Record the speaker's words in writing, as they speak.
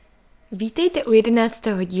Vítejte u 11.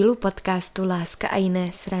 dílu podcastu Láska a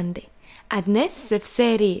jiné srandy. A dnes se v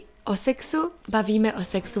sérii o sexu bavíme o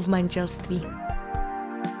sexu v manželství.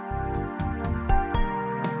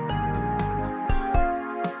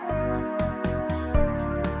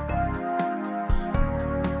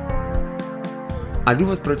 A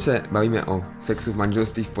důvod, proč se bavíme o sexu v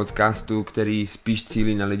manželství v podcastu, který spíš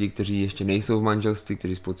cílí na lidi, kteří ještě nejsou v manželství,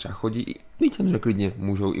 kteří spolu třeba chodí, víc jsem řekl, klidně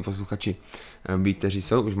můžou i posluchači být, kteří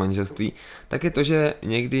jsou už v manželství, tak je to, že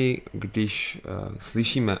někdy, když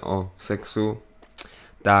slyšíme o sexu,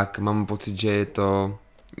 tak mám pocit, že je to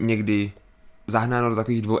někdy zahnáno do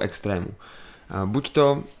takových dvou extrémů. Buď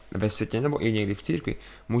to ve světě, nebo i někdy v církvi,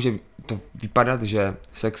 může to vypadat, že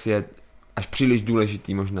sex je až příliš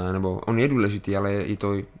důležitý možná, nebo on je důležitý, ale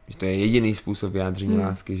to je jediný způsob vyjádření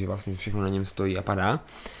lásky, že vlastně všechno na něm stojí a padá.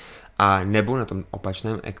 A nebo na tom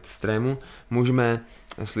opačném extrému můžeme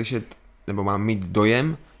slyšet, nebo mám mít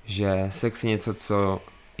dojem, že sex je něco, co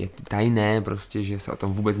je tajné, prostě, že se o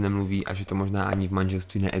tom vůbec nemluví a že to možná ani v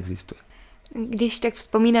manželství neexistuje. Když tak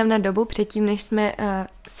vzpomínám na dobu předtím, než jsme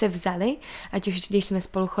se vzali, ať už když jsme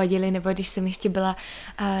spolu chodili, nebo když jsem ještě byla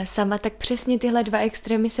sama, tak přesně tyhle dva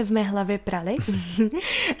extrémy se v mé hlavě praly.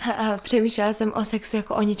 A přemýšlela jsem o sexu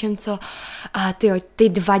jako o něčem, co ty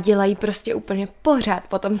dva dělají prostě úplně pořád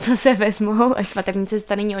po tom, co se vezmou. Svatební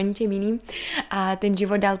cesta není o ničem jiným. A ten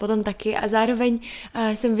život dál potom taky. A zároveň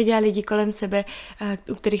jsem viděla lidi kolem sebe,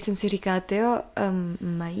 u kterých jsem si říkala,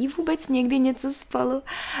 mají vůbec někdy něco spolu?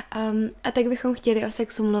 A tak bychom chtěli o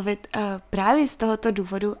sexu mluvit právě z tohoto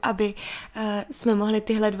důvodu, aby jsme mohli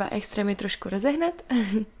tyhle dva extrémy trošku rozehnat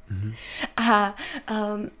a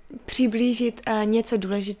přiblížit něco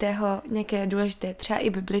důležitého, nějaké důležité, třeba i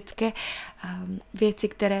biblické věci,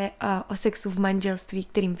 které o sexu v manželství,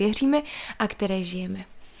 kterým věříme a které žijeme.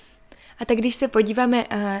 A tak když se podíváme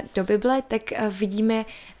do Bible, tak vidíme,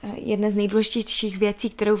 jedna z nejdůležitějších věcí,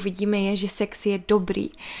 kterou vidíme, je, že sex je dobrý.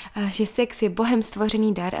 Že sex je Bohem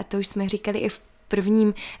stvořený dar, a to už jsme říkali i v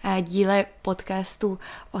prvním díle podcastu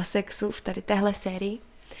o sexu v tady téhle sérii.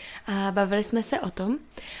 Bavili jsme se o tom.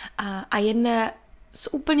 A jedna z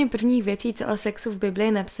úplně prvních věcí, co o sexu v Bibli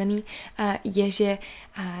je napsaný, je, že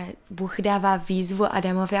Bůh dává výzvu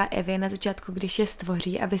Adamovi a Evě na začátku, když je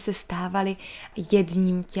stvoří, aby se stávali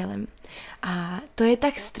jedním tělem. A to je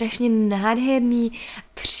tak strašně nádherný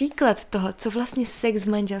příklad toho, co vlastně sex v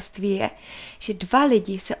manželství je. Že dva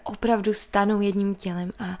lidi se opravdu stanou jedním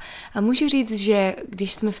tělem. A můžu říct, že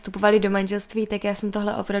když jsme vstupovali do manželství, tak já jsem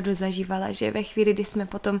tohle opravdu zažívala, že ve chvíli, kdy jsme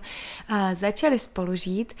potom začali spolu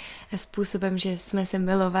žít způsobem, že jsme se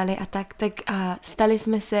milovali a tak stali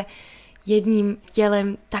jsme se jedním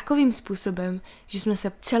tělem takovým způsobem, že jsme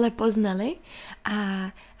se celé poznali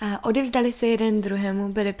a odevzdali se jeden druhému,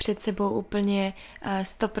 byli před sebou úplně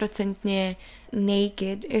 100%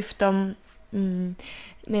 naked i v tom,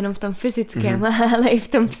 nejenom v tom fyzickém, ale i v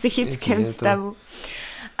tom psychickém stavu.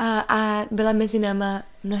 A byla mezi náma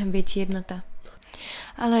mnohem větší jednota.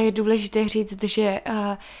 Ale je důležité říct, že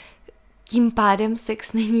tím pádem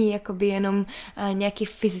sex není jakoby jenom nějaký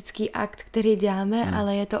fyzický akt, který děláme,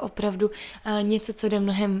 ale je to opravdu něco, co jde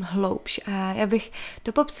mnohem hloubš. A já bych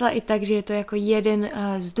to popsala i tak, že je to jako jeden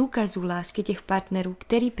z důkazů lásky těch partnerů,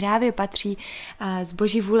 který právě patří z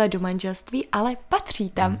Boží vůle do manželství, ale patří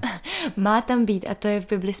tam, má tam být, a to je v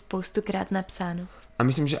Bibli spoustukrát napsáno. A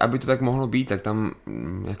myslím, že aby to tak mohlo být, tak tam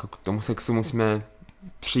jako k tomu sexu musíme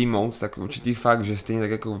přijmout tak určitý fakt, že stejně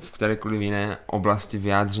tak jako v kterékoliv jiné oblasti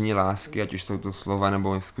vyjádření lásky, ať už jsou to slova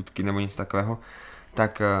nebo skutky nebo nic takového,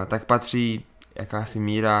 tak patří jakási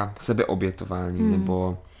míra sebeobětování,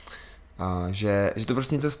 nebo že to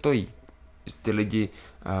prostě něco stojí. Že ty lidi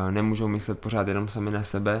nemůžou myslet pořád jenom sami na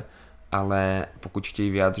sebe, ale pokud chtějí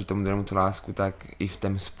vyjádřit tomu druhému tu lásku, tak i v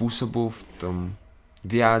tom způsobu, v tom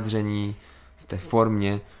vyjádření, v té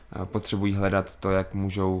formě potřebují hledat to, jak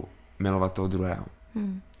můžou milovat toho druhého.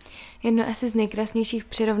 Jedno asi z nejkrásnějších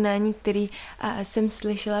přirovnání, který jsem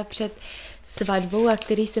slyšela před svatbou a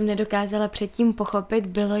který jsem nedokázala předtím pochopit,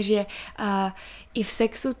 bylo, že i v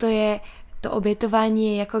sexu to obětování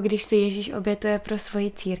je jako když se Ježíš obětuje pro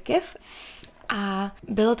svoji církev. A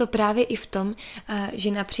bylo to právě i v tom,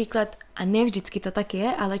 že například, a ne vždycky to tak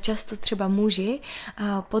je, ale často třeba muži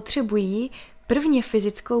potřebují prvně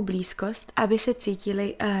fyzickou blízkost, aby se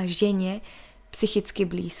cítili ženě psychicky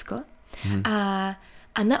blízko.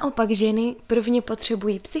 A naopak ženy prvně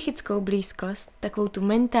potřebují psychickou blízkost, takovou tu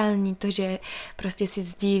mentální, to, že prostě si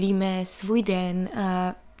sdílíme svůj den,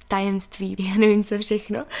 tajemství, já nevím co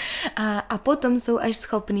všechno. A potom jsou až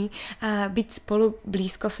schopní být spolu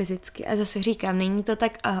blízko fyzicky. A zase říkám, není to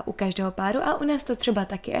tak u každého páru a u nás to třeba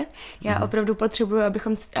tak je. Já opravdu potřebuju,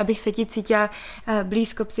 abych se ti cítila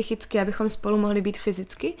blízko psychicky, abychom spolu mohli být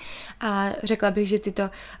fyzicky. A řekla bych, že ty to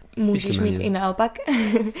můžeš mít i naopak.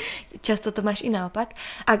 Často to máš i naopak.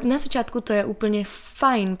 A na začátku to je úplně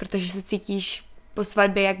fajn, protože se cítíš po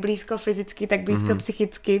svatbě jak blízko fyzicky, tak blízko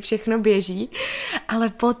psychicky, všechno běží. Ale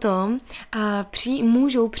potom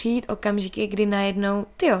můžou přijít okamžiky, kdy najednou,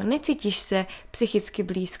 necítíš se psychicky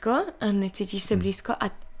blízko a necítíš se blízko a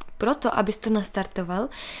proto, abys to nastartoval,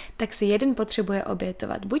 tak si jeden potřebuje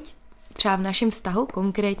obětovat. Buď třeba v našem vztahu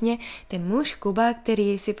konkrétně ten muž Kuba,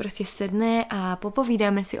 který si prostě sedne a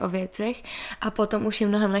popovídáme si o věcech a potom už je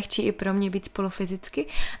mnohem lehčí i pro mě být spolu fyzicky,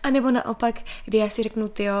 anebo naopak, kdy já si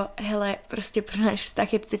řeknu, hele, prostě pro náš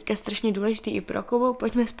vztah je to teďka strašně důležitý i pro Kubu,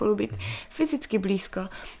 pojďme spolu být fyzicky blízko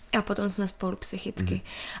a potom jsme spolu psychicky.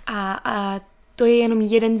 A to je jenom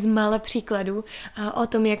jeden z mála příkladů o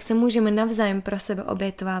tom, jak se můžeme navzájem pro sebe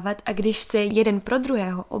obětovávat a když se jeden pro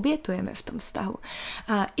druhého obětujeme v tom vztahu,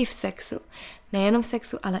 i v sexu, nejenom v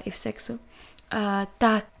sexu, ale i v sexu,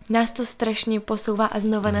 tak nás to strašně posouvá a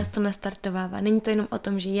znova nás to nastartovává. Není to jenom o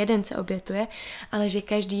tom, že jeden se obětuje, ale že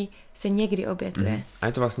každý se někdy obětuje. A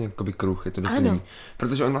je to vlastně jakoby kruh, je to doplnění.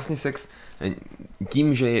 Protože on vlastně sex,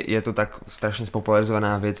 tím, že je to tak strašně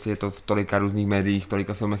spopularizovaná věc, je to v tolika různých médiích,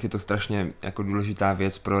 tolika filmech, je to strašně jako důležitá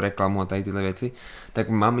věc pro reklamu a tady tyhle věci, tak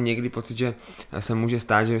mám někdy pocit, že se může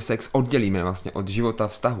stát, že sex oddělíme vlastně od života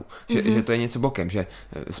vztahu. Že to je něco bokem, že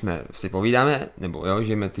jsme si povídáme, nebo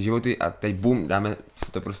žijeme ty životy a teď bum, dáme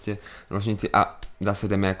si to prostě ložnici a zase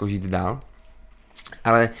jdeme jako žít dál.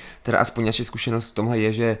 Ale teda aspoň naše zkušenost v tomhle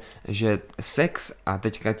je, že sex, a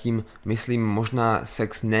teďka tím myslím možná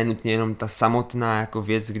sex nenutně jenom ta samotná jako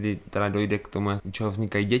věc, kdy teda dojde k tomu, jak čeho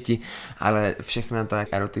vznikají děti, ale všechna ta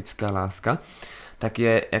erotická láska, tak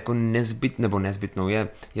je jako nezbytnou, je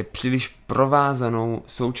příliš provázanou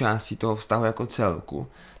součástí toho vztahu jako celku,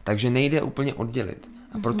 takže nejde úplně oddělit.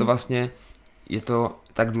 A proto vlastně je to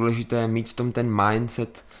tak důležité mít v tom ten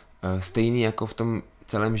mindset stejný jako v tom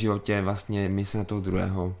celém životě, vlastně myslet na toho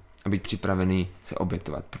druhého a být připravený se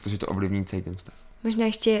obětovat, protože to ovlivní celý ten vztah. Možná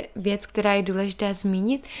ještě věc, která je důležitá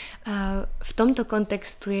zmínit, v tomto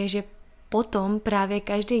kontextu je, že potom právě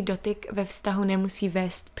každý dotyk ve vztahu nemusí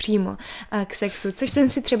vést přímo k sexu, což jsem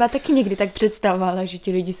si třeba taky někdy tak představovala, že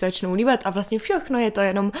ti lidi se začnou líbat a vlastně všechno je to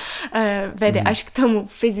jenom vede až k tomu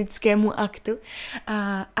fyzickému aktu,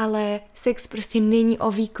 ale sex prostě není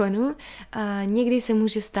o výkonu a někdy se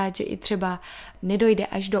může stát, že i třeba nedojde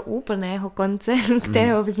až do úplného konce,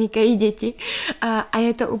 kterého vznikají děti a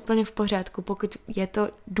je to úplně v pořádku, pokud je to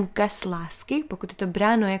důkaz lásky, pokud je to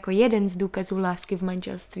bráno jako jeden z důkazů lásky v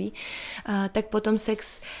manželství, tak potom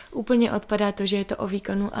sex úplně odpadá to, že je to o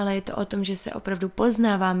výkonu, ale je to o tom, že se opravdu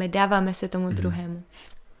poznáváme, dáváme se tomu druhému.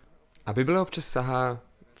 A Bible občas sahá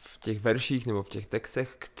v těch verších nebo v těch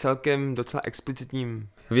textech k celkem docela explicitním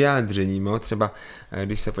vyjádřením. Třeba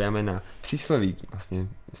když se podíváme na přísloví, vlastně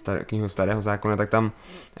knihu Starého zákona, tak tam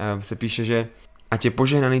se píše, že ať je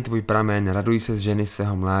požehnaný tvůj pramen, raduj se z ženy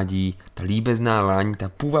svého mládí, ta líbezná láň, ta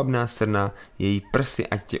půvabná srna, její prsy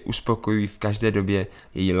ať tě uspokojují v každé době,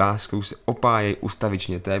 její láskou se opájej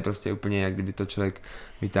ustavičně. To je prostě úplně, jak kdyby to člověk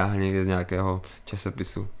vytáhl někde z nějakého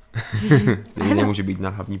časopisu. který nemůže být na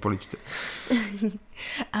hlavní poličce.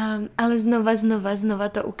 Ale znova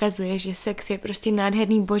to ukazuje, že sex je prostě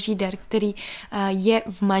nádherný boží dar, který je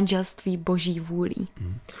v manželství boží vůlí.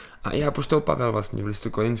 A i apoštol Pavel vlastně v listu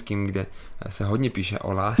Korinským, kde se hodně píše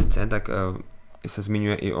o lásce, tak se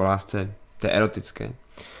zmiňuje i o lásce té erotické.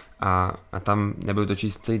 A tam nebudu to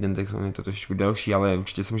číst celý ten text, on je to trošičku delší, ale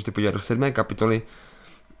určitě se můžete podívat do 7. kapitoly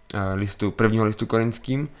prvního listu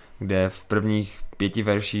Korinským, kde v prvních 5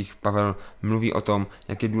 verších Pavel mluví o tom,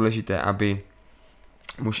 jak je důležité, aby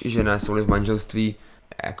muž i žena jsou-li v manželství,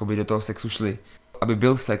 jakoby do toho sexu šli. Aby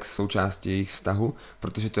byl sex součástí jejich vztahu,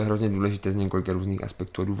 protože to je hrozně důležité z několika různých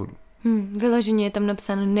aspektů a důvodů. Vyloženě je tam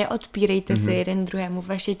napsáno, neodpírejte se jeden druhému,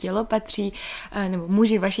 vaše tělo patří, nebo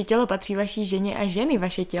muži, vaše tělo patří vaší ženě a ženy,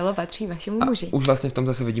 vaše tělo patří vašemu muži. Už vlastně v tom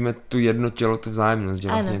zase vidíme tu jedno tělo, tu vzájemnost, že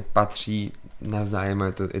vlastně patří navzájem a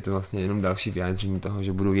je to vlastně jenom další vyjádření toho,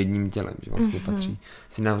 že budou jedním tělem, že vlastně patří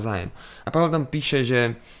si navzájem. A Pavel tam píše,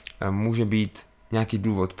 že může být nějaký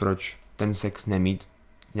důvod, proč ten sex nemít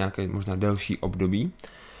nějaké možná delší období.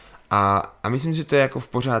 A myslím si, že to je jako v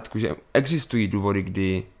pořádku, že existují důvody,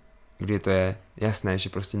 kdy to je jasné, že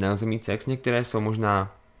prostě nelze mít sex. Některé jsou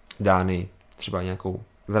možná dány třeba nějakou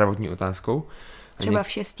zdravotní otázkou. Třeba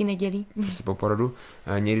v 6 nedělí. Prostě po porodu.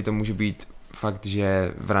 Někdy to může být fakt,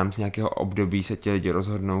 že v rámci nějakého období se ti lidi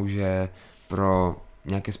rozhodnou, že pro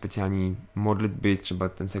nějaké speciální modlitby třeba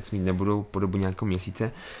ten sex mít nebudou po dobu nějakého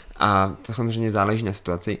měsíce a to samozřejmě záleží na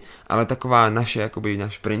situaci, ale taková náš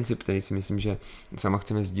princip, který si myslím, že sama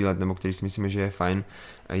chceme sdílet, nebo který si myslíme, že je fajn,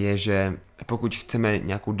 je, že pokud chceme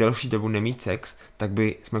nějakou delší dobu nemít sex, tak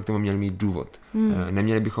by jsme k tomu měli mít důvod.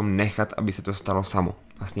 Neměli bychom nechat, aby se to stalo samo.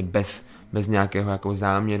 Vlastně bez nějakého jako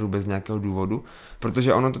záměru, bez nějakého důvodu,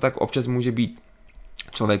 protože ono to tak občas může být.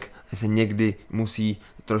 Člověk se někdy musí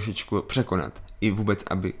trošičku překonat. I vůbec,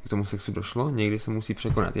 aby k tomu sexu došlo, někdy se musí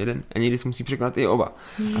překonat jeden a někdy se musí překonat i oba.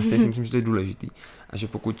 A stejně si myslím, že to je důležitý. A že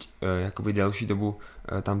pokud jakoby delší dobu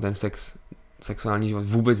tam ten sexuální život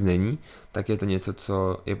vůbec není, tak je to něco,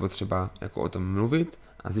 co je potřeba jako o tom mluvit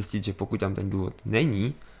a zjistit, že pokud tam ten důvod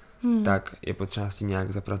není, tak je potřeba s tím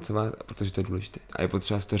nějak zapracovat, protože to je důležité. A je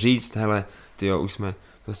potřeba si to říct, hele, už jsme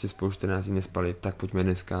prostě spolu 14 dní nespali, tak pojďme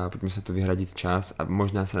dneska, pojďme se to vyhradit čas a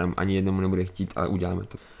možná se nám ani jednomu nebude chtít, ale uděláme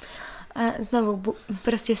to. A znovu,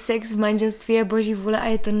 prostě sex v manželství je boží vůle a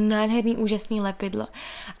je to nádherný, úžasný lepidlo.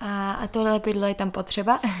 A to lepidlo je tam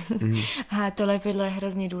potřeba a to lepidlo je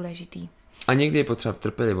hrozně důležitý. A někdy je potřeba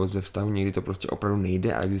trpělivost ve vztahu, někdy to prostě opravdu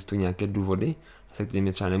nejde a existují nějaké důvody, se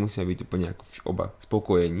kterými třeba nemusíme být úplně jako oba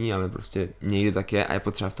spokojení, ale prostě někdy tak je a je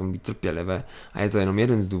potřeba v tom být trpělivé a je to jenom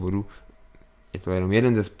jeden z důvodů, je to jenom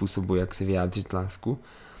jeden ze způsobů, jak si vyjádřit lásku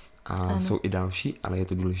a ano. Jsou i další, ale je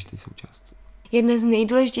to důležitý součást. Jedna z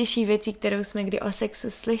nejdůležitějších věcí, kterou jsme kdy o sexu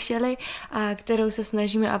slyšeli a kterou se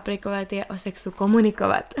snažíme aplikovat, je o sexu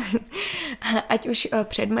komunikovat. Ať už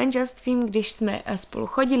před manželstvím, když jsme spolu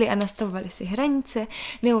chodili a nastavovali si hranice,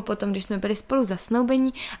 nebo potom, když jsme byli spolu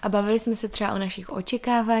zasnoubení a bavili jsme se třeba o našich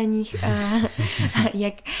očekáváních,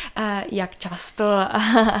 jak často,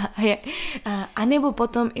 a nebo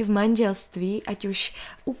potom i v manželství, ať už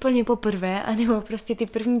úplně poprvé, anebo prostě ty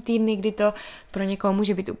první týdny, kdy to pro někoho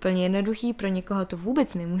může být úplně jednoduchý, pro někoho to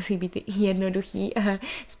vůbec nemusí být jednoduchý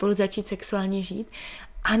spolu začít sexuálně žít,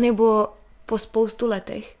 anebo po spoustu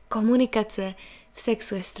letech komunikace v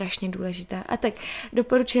sexu je strašně důležitá. A tak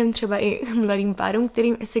doporučujem třeba i mladým párům,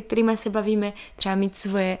 se kterými se bavíme, třeba mít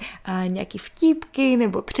svoje nějaký vtípky,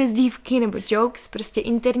 nebo přezdívky, nebo jokes, prostě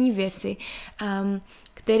interní věci,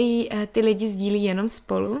 který ty lidi sdílí jenom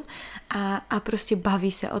spolu a prostě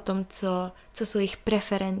baví se o tom, co jsou jejich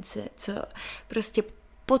preference, co prostě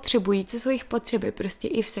potřebují, co jsou jejich potřeby prostě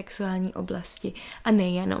i v sexuální oblasti a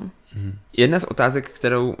nejenom. Jedna z otázek,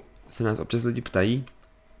 kterou se nás občas lidi ptají,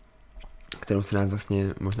 kterou se nás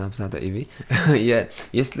vlastně možná ptáte i vy, je,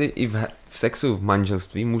 jestli i v sexu v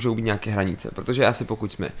manželství můžou být nějaké hranice, protože asi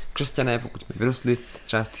pokud jsme křesťané, pokud jsme vyrostli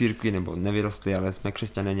třeba v církvi nebo nevyrostli, ale jsme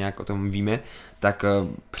křesťané, nějak o tom víme, tak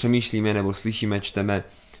přemýšlíme nebo slyšíme, čteme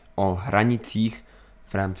o hranicích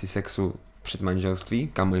v rámci sexu před manželství,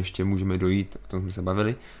 kam ještě můžeme dojít, o tom jsme se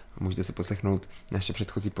bavili, můžete si poslechnout naše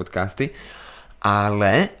předchozí podcasty,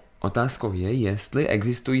 ale otázkou je, jestli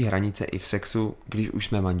existují hranice i v sexu, když už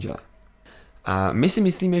jsme manželé. A my si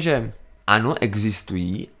myslíme, že ano,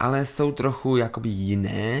 existují, ale jsou trochu jakoby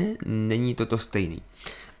jiné, není to stejný.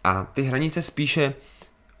 A ty hranice spíše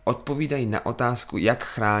odpovídají na otázku, jak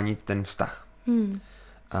chránit ten vztah.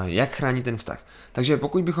 Jak chránit ten vztah. Takže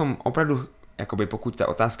pokud bychom opravdu, jakoby pokud ta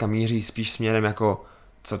otázka míří spíš směrem jako,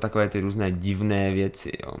 co takové ty různé divné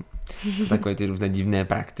věci, jo? Co takové ty různé divné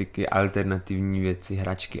praktiky, alternativní věci,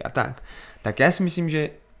 hračky a tak já si myslím, že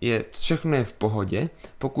všechno je v pohodě,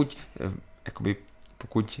 pokud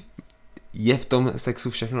je v tom sexu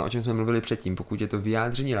všechno, o čem jsme mluvili předtím, pokud je to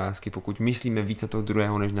vyjádření lásky, pokud myslíme víc na toho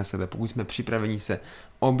druhého než na sebe, pokud jsme připraveni se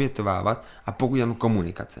obětovávat a pokud je tam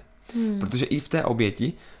komunikace. Protože i v té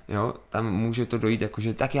oběti, jo, tam může to dojít jako,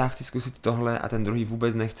 že tak já chci zkusit tohle a ten druhý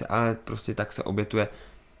vůbec nechce, ale prostě tak se obětuje.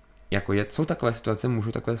 Jsou takové situace,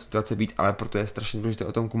 můžou takové situace být, ale proto je strašně důležité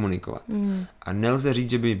o tom komunikovat. A nelze říct,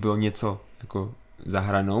 že by bylo něco jako za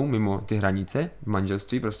hranou, mimo ty hranice v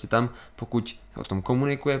manželství, prostě tam, pokud o tom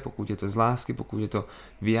komunikuje, pokud je to z lásky, pokud je to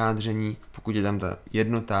vyjádření, pokud je tam ta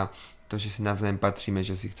jednota, to, že si navzájem patříme,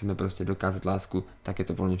 že si chceme prostě dokázat lásku, tak je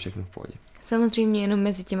to pro mě všechno v pohodě. Samozřejmě jenom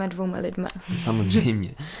mezi těma dvouma lidma.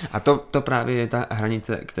 Samozřejmě. A to právě je ta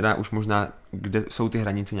hranice, která už možná, kde jsou ty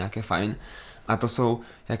hranice nějaké fajn, a to jsou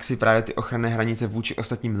jaksi právě ty ochranné hranice vůči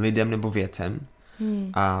ostatním lidem nebo věcem.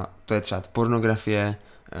 A to je třeba pornografie,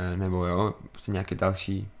 nebo prostě nějaké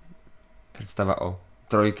další představa o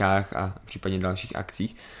trojkách a případně dalších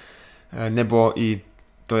akcích, nebo i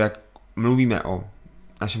to, jak mluvíme o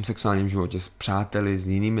našem sexuálním životě s přáteli, s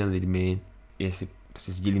jinými lidmi, jestli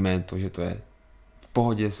prostě sdílíme to, že to je v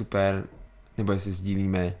pohodě super, nebo jestli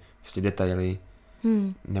sdílíme prostě detaily,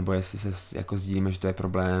 nebo jestli se jako sdílíme, že to je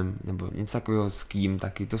problém, nebo něco takového s kým,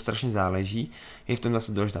 taky to strašně záleží. Je v tom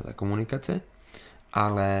zase důležitá ta komunikace,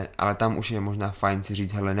 ale tam už je možná fajn si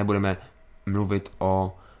říct, hele, nebudeme mluvit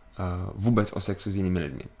vůbec o sexu s jinými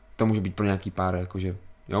lidmi. To může být pro nějaký pár, jakože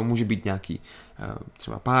jo, může být nějaký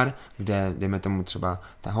třeba pár, kde, dejme tomu třeba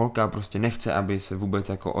ta holka prostě nechce, aby se vůbec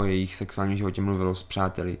jako o jejich sexuálním životě mluvilo s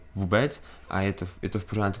přáteli vůbec a je to v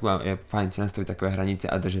pořádku a je fajn si nastavit takové hranice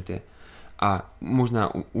a držet je. A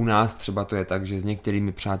možná u nás třeba to je tak, že s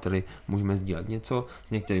některými přáteli můžeme sdílet něco,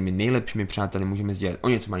 s některými nejlepšími přáteli můžeme sdílet o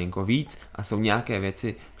něco malinko víc a jsou nějaké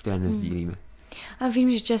věci, které nezdílíme. A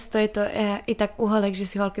vím, že často je to i tak u holek, že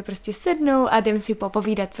si holky prostě sednou a jdem si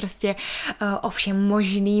popovídat prostě o všem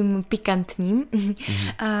možným pikantním.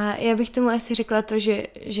 A já bych tomu asi řekla to,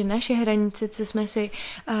 že naše hranice, co jsme si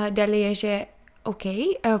dali, je, že OK,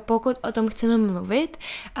 pokud o tom chceme mluvit,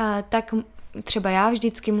 tak třeba já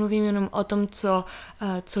vždycky mluvím jenom o tom,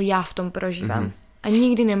 co já v tom prožívám. A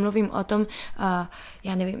nikdy nemluvím o tom,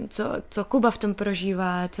 já nevím, co Kuba v tom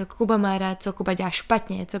prožívá, co Kuba má rád, co Kuba dělá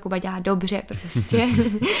špatně, co Kuba dělá dobře prostě.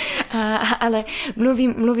 Ale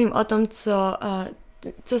mluvím o tom,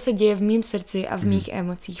 co se děje v mým srdci a v mých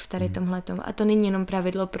emocích v tady tomhletom. A to není jenom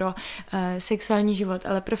pravidlo pro sexuální život,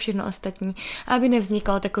 ale pro všechno ostatní. Aby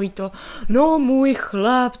nevznikalo takový to, no můj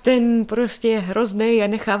chlap, ten prostě je hrozný a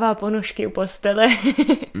nechává ponožky u postele.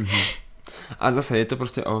 A zase je to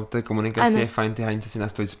prostě o té komunikaci, je fajn ty hranice si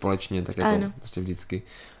nastavit společně, tak jako prostě vždycky.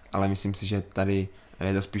 Ale myslím si, že tady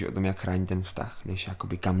je to spíš o tom, jak chránit ten vztah, než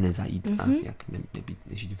jakoby kam nezajít a jak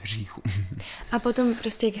nežít v hříchu. A potom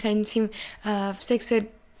prostě k hranicím v sexu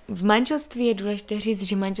v manželství je důležité říct,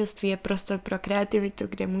 že manželství je prostor pro kreativitu,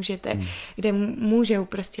 kde můžou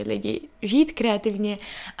prostě lidi žít kreativně,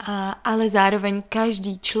 ale zároveň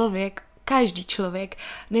každý člověk,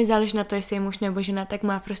 nezáleží na to, jestli je muž nebo žena, tak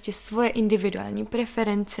má prostě svoje individuální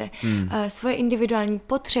preference, svoje individuální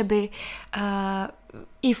potřeby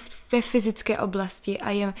i ve fyzické oblasti a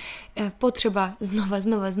je potřeba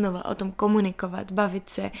znova o tom komunikovat, bavit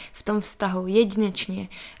se v tom vztahu jedinečně,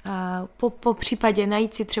 po případě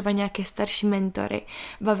najít si třeba nějaké starší mentory,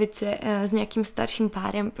 bavit se s nějakým starším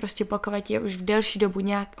párem, prostě pokud je už v delší dobu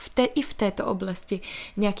i v této oblasti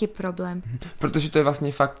nějaký problém. Protože to je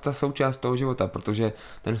vlastně fakt ta součást toho života, protože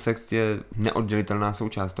ten sex je neoddělitelná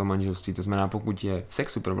součást toho manželství, to znamená, pokud je v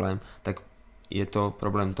sexu problém, tak je to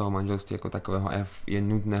problém toho manželství jako takového a je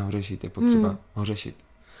nutné ho řešit, je potřeba ho řešit.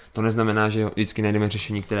 To neznamená, že vždycky najdeme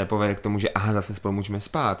řešení, které povede k tomu, že zase spolu můžeme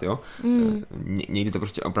spát, jo. Někdy to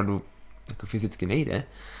prostě opravdu jako fyzicky nejde,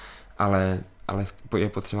 ale je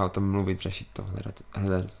potřeba o tom mluvit, řešit to,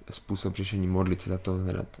 hledat způsob řešení, modlit se za to,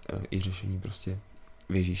 hledat i řešení prostě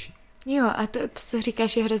v Ježíši. Jo, a to, co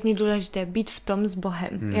říkáš, je hrozně důležité, být v tom s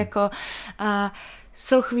Bohem.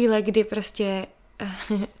 Jsou chvíle, kdy prostě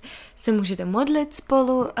se můžete modlit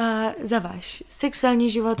spolu za váš sexuální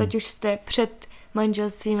život, ať už jste před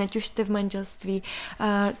manželstvím, ať už jste v manželství.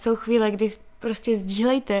 Jsou chvíle, kdy prostě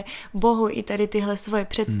sdílejte Bohu i tady tyhle svoje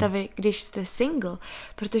představy, když jste single,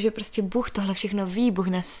 protože prostě Bůh tohle všechno ví, Bůh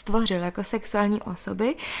nás stvořil jako sexuální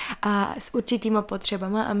osoby a s určitýma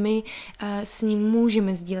potřebama a my s ním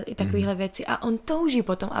můžeme sdílet i takovéhle věci a on touží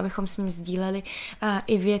potom, abychom s ním sdíleli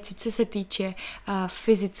i věci, co se týče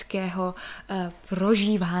fyzického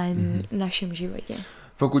prožívání v našem životě.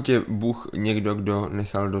 Pokud je Bůh někdo, kdo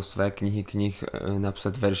nechal do své knih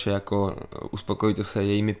napsat verše jako uspokojí to se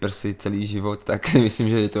jejími prsy celý život, tak si myslím,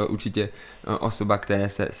 že je to určitě osoba, které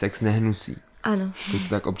se sex nehnusí. Ano. To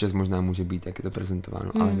tak občas možná může být, jak je to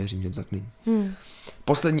prezentováno, ale věřím, že to tak není.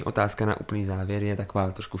 Poslední otázka na úplný závěr je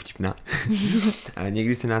taková trošku vtipná.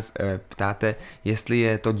 Někdy se nás ptáte, jestli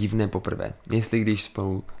je to divné poprvé. Jestli když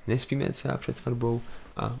spolu nespíme třeba před svatbou,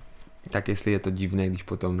 tak jestli je to divné, když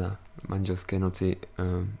potom na manželské noci,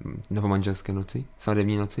 novomanželské noci,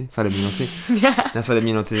 svadební noci, na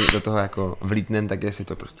svadební noci do toho jako vlítnem, tak jestli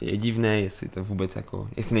to prostě je divné, jestli to vůbec jako,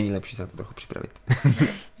 jestli není lepší se na to trochu připravit.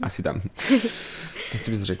 Asi tam. Tak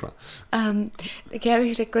co bys řekla? Tak já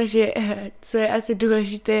bych řekla, že co je asi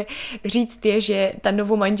důležité říct je, že ta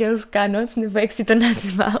novomanželská noc, nebo jak si to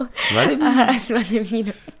nazval, svadební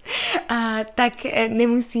noc, tak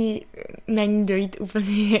nemusí na ní dojít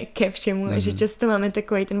úplně ke všemu, že často máme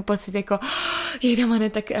takový ten pocit jako jejdamane,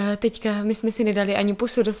 tak teďka my jsme si nedali ani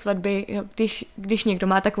pusu do svatby, jo, když někdo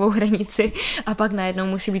má takovou hranici a pak najednou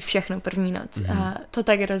musí být všechno první noc. A to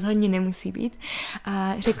tak rozhodně nemusí být.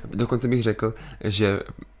 Dokonce bych řekl, že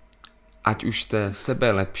ať už jste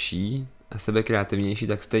sebe lepší a sebe kreativnější,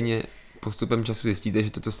 tak stejně postupem času zjistíte,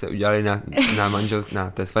 že to, co jste udělali na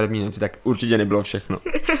té svadební noci, tak určitě nebylo všechno.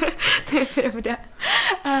 To je pravda.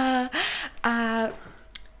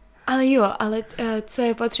 Ale co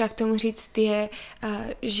je potřeba k tomu říct je,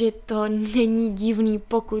 že to není divný,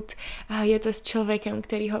 pokud je to s člověkem,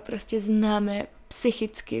 který ho prostě známe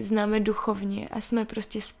psychicky, známe duchovně a jsme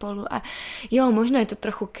prostě spolu a možná je to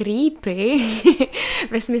trochu creepy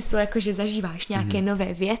ve smyslu jako, že zažíváš nějaké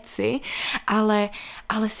nové věci, ale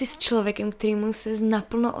jsi s člověkem, kterýmu se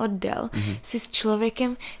naplno oddal, jsi s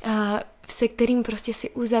člověkem, se kterým prostě si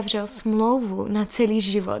uzavřel smlouvu na celý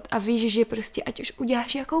život a víš, že prostě ať už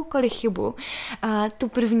uděláš jakoukoliv chybu tu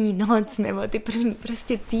první noc nebo ty první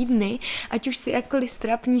prostě týdny, ať už si jakkoliv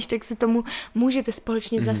strapníš, tak se tomu můžete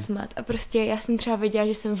společně zasmát a prostě já jsem třeba věděla,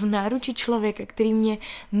 že jsem v náruči člověka, který mě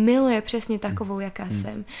miluje přesně takovou, jaká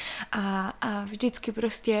jsem a vždycky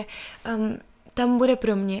prostě tam bude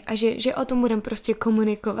pro mě a že o tom budeme prostě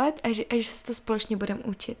komunikovat a že se to společně budeme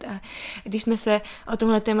učit. A když jsme se o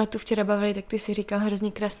tomhle tématu včera bavili, tak ty si říkal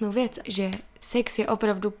hrozně krásnou věc, že sex je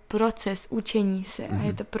opravdu proces učení se a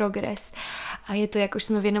je to progres. A je to, jak už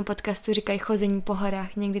jsme v jednom podcastu říkají, chození po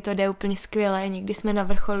horách. Někdy to jde úplně skvěle, někdy jsme na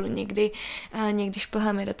vrcholu, někdy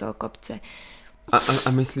šplháme do toho kopce.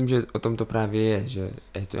 A myslím, že o tom to právě je, že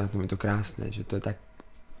je to krásné, že to je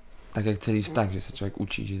tak jak celý vztah, že se člověk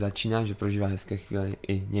učí, že začíná, že prožívá hezké chvíle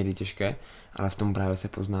i někdy těžké, ale v tom právě se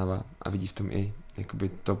poznává a vidí v tom i jakoby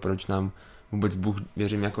to, proč nám vůbec Bůh,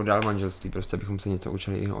 věřím, jako dal manželství, prostě abychom se něco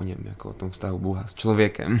učili i o něm, jako o tom vztahu Boha s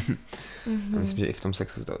člověkem. A myslím, že i v tom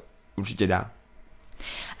sexu se to určitě dá.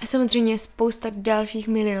 A samozřejmě spousta dalších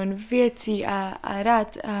milion věcí a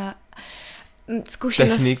rád a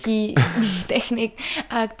zkušeností, technik,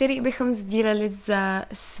 který bychom sdíleli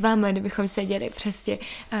s vámi, kdybychom seděli prostě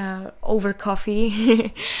over coffee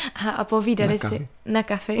a povídali na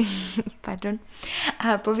kafe, pardon,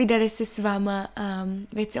 a povídali si s váma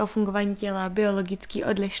věci o fungování těla, biologické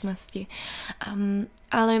odlišnosti.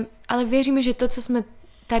 Ale věříme, že to, co jsme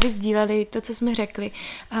tady sdíleli, to, co jsme řekli,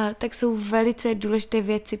 tak jsou velice důležité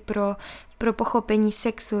věci pro pochopení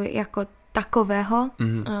sexu jako takového,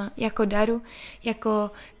 jako daru,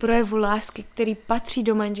 jako projevu lásky, který patří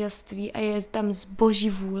do manželství a je tam z Boží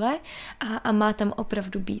vůle a má tam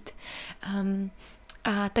opravdu být.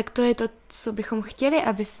 A tak to je to, co bychom chtěli,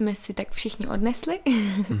 aby jsme si tak všichni odnesli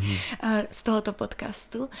z tohoto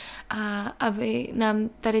podcastu a aby nám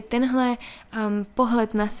tady tenhle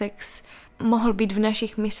pohled na sex mohl být v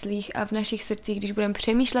našich myslích a v našich srdcích, když budeme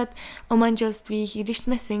přemýšlet o manželstvích, i když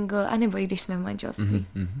jsme single, anebo i když jsme v manželství.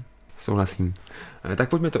 Souhlasím. Tak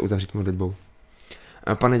pojďme to uzavřít modlitbou.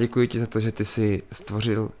 Pane, děkuji ti za to, že ty jsi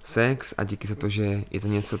stvořil sex a díky za to, že je to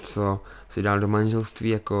něco, co jsi dal do manželství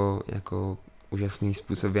jako úžasný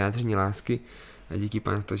způsob vyjádření lásky. A díky,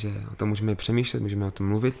 Pane, za to, že o tom můžeme přemýšlet, můžeme o tom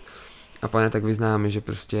mluvit. A Pane, tak vyznáme, že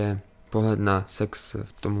prostě pohled na sex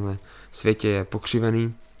v tomhle světě je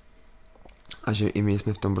pokřivený a že i my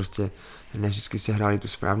jsme v tom prostě ne vždycky si hráli tu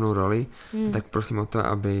správnou roli. Tak prosím o to,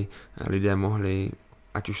 aby lidé mohli,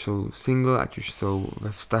 ať už jsou single, ať už jsou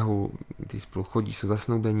ve vztahu, kdy spolu chodí, jsou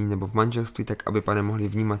zasnoubení nebo v manželství, tak aby, Pane, mohli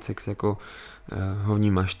vnímat sex jako ho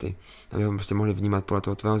vnímáš ty. Aby ho prostě mohli vnímat podle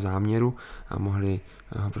toho tvého záměru a mohli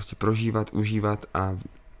ho prostě prožívat, užívat a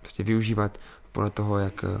prostě využívat podle toho,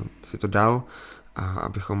 jak si to dal a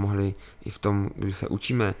abychom mohli i v tom, kdy se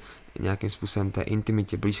učíme nějakým způsobem té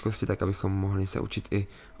intimitě, blízkosti, tak abychom mohli se učit i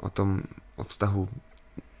o vztahu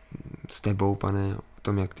s tebou, Pane, o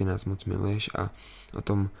tom, jak ty nás moc miluješ a o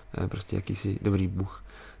tom prostě, jaký jsi dobrý Bůh.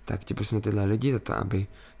 Tak ti prosím tyhle lidi za to, aby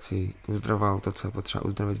si uzdravoval to, co je potřeba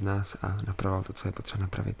uzdravit v nás a napravoval to, co je potřeba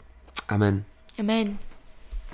napravit. Amen. Amen.